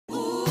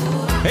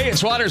Hey,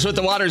 it's Waters with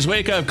the Waters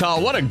Wake Up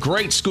Call. What a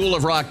great School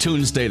of Rock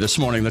Tunesday this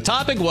morning. The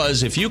topic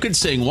was, if you could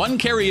sing one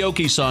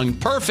karaoke song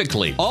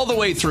perfectly all the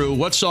way through,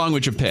 what song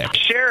would you pick?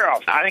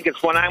 Sheriff. I think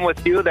it's When I'm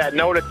With You, that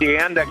note at the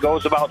end that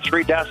goes about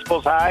 3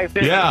 decibels high.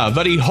 Yeah,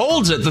 but he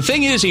holds it. The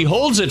thing is, he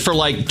holds it for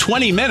like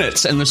 20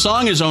 minutes, and the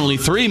song is only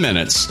 3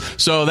 minutes.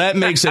 So that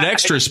makes it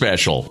extra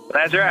special.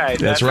 That's right.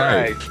 That's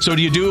right. So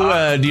do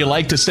you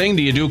like to sing?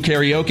 Do you do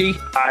karaoke?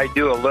 I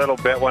do a little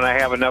bit when I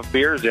have enough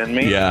beers in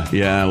me.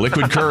 Yeah.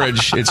 Liquid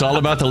courage. It's all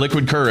about the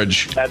liquid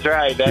courage. That's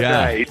right. That's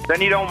right.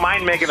 Then you don't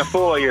mind making a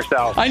fool of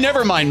yourself. I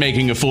never mind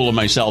making a fool of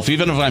myself,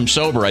 even if I'm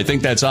sober. I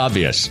think that's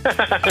obvious.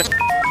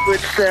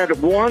 It's that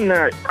one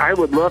that I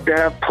would love to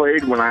have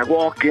played when I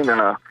walk in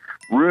a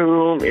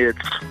room. It's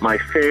my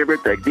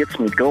favorite that gets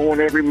me going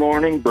every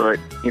morning, but,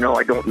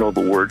 I don't know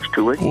the words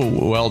to it.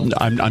 Well,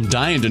 I'm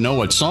dying to know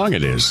what song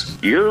it is.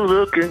 You're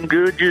looking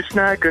good just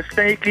like a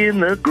snake in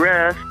the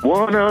grass.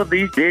 One of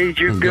these days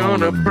you're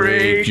gonna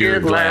break your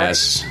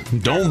glass.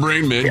 Don't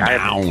bring me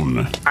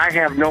down. I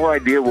have no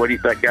idea what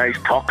that guy's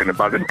talking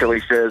about until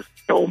he says,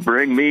 don't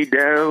bring me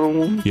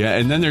down. Yeah,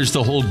 and then there's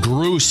the whole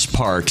Groose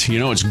part.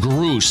 It's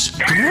Groose.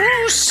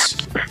 Groose!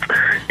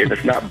 And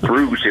it's not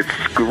Bruce, it's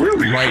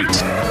Scrooge. Right.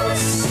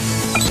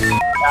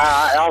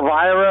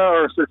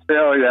 Elvira or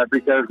Cecilia,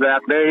 because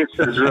that bass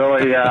is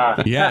really...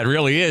 Yeah, it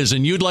really is.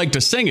 And you'd like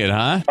to sing it,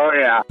 huh? Oh,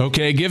 yeah.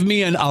 Okay, give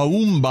me an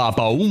aum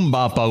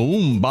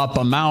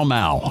bapa mau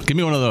mau. Give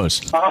me one of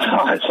those. Oh,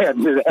 I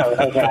can't do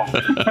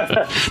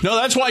that. No,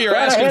 that's why you're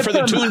asking for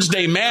the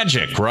Tunesday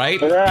magic,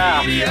 right?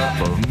 Yeah.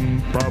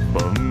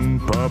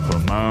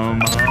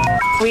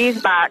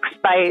 Squeeze Box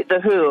by The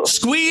Who.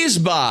 Squeeze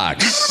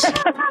Box.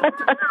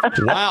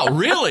 Wow,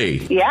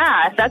 really?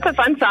 Yeah, that's a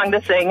fun song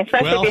to sing,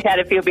 especially if you've had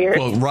a few beers.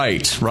 Well,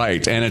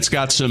 right. And it's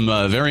got some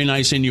very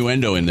nice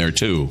innuendo in there,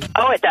 too.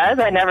 Oh, it does?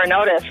 I never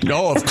noticed.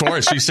 Oh, of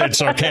course, she said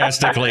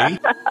sarcastically.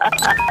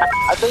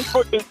 I think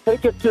we can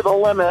take it to the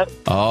limit.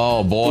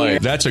 Oh, boy,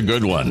 that's a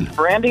good one.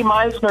 Randy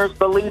Meisner's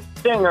the lead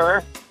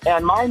singer,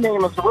 and my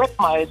name is Rick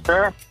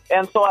Meisner,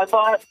 and so I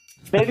thought...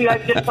 maybe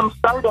I'd get some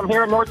stardom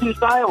here in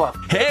Northeast Iowa.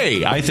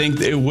 Hey, I think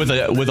with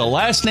a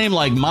last name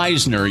like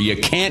Meisner, you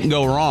can't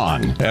go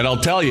wrong. And I'll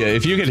tell you,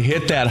 if you could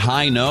hit that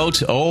high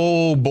note,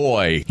 oh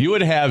boy, you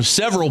would have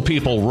several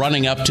people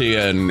running up to you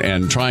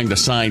and trying to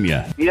sign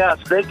you. Yes,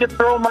 they could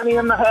throw money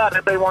in the hat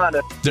if they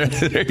wanted.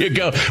 There you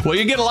go. Well,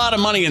 you get a lot of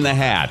money in the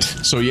hat.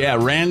 So yeah,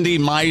 Randy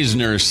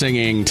Meisner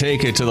singing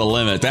 "Take It to the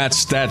Limit."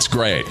 That's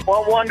great.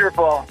 Well,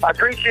 wonderful. I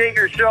appreciate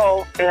your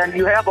show, and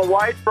you have a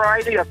wide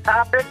variety of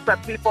topics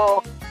that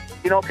people...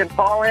 can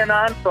call in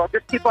on, so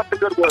just keep up the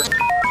good work.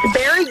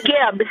 Barry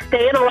Gibb,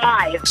 Staying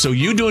Alive. So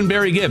you doing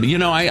Barry Gibb.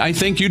 I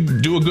think you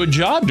do a good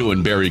job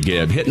doing Barry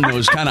Gibb, hitting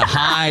those kind of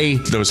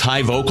those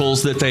high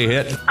vocals that they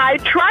hit. I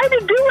try to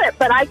do it,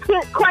 but I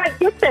can't quite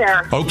get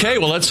there. Okay,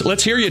 well,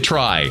 let's hear you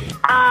try.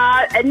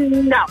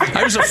 No.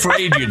 I was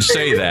afraid you'd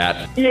say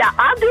that. Yeah,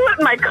 I'll do it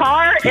in my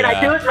car, and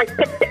I do it in my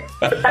Fitbit.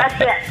 That's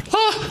it.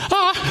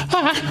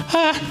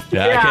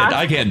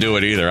 I can't do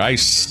it either. I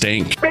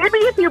stink. Maybe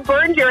if you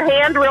burned your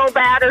hand real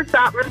bad or something.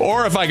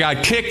 Or if I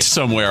got kicked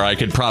somewhere, I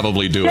could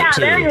probably do it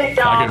too. There you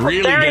go. I could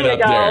really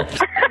get up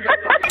there.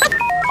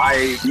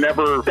 I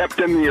never stepped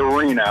in the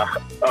arena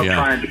of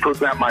trying to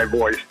present my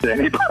voice to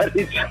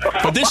anybody.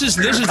 But this is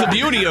the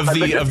beauty of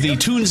the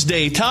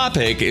Tunesday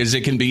topic, is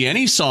it can be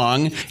any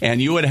song, and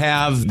you would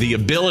have the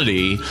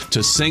ability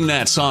to sing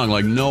that song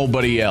like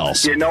nobody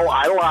else.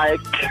 I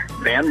like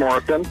Van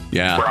Morrison,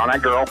 Brown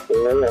Eyed Girl,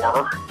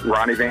 or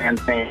Ronnie Van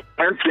Zant,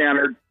 Aaron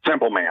Standard,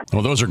 Simple Man.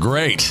 Well, those are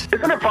great.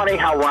 Isn't it funny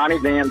how Ronnie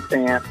Van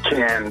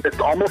Zant it's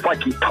almost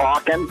like he's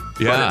talking,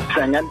 but it's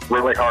singing.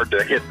 Really hard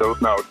to hit those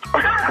notes.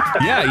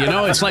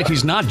 Yeah, it's like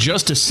he's not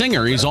just a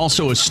singer, he's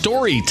also a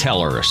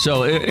storyteller.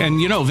 So,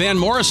 and Van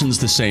Morrison's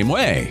the same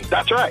way.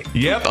 That's right.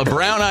 Yep, a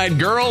brown-eyed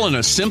girl and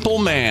a simple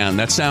man.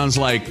 That sounds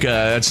like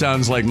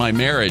my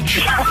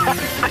marriage.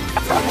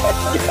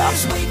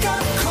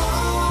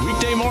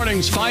 Weekday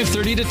mornings,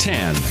 5:30 to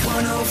 10.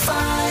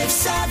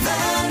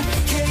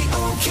 105.7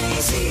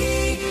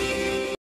 KOKZ.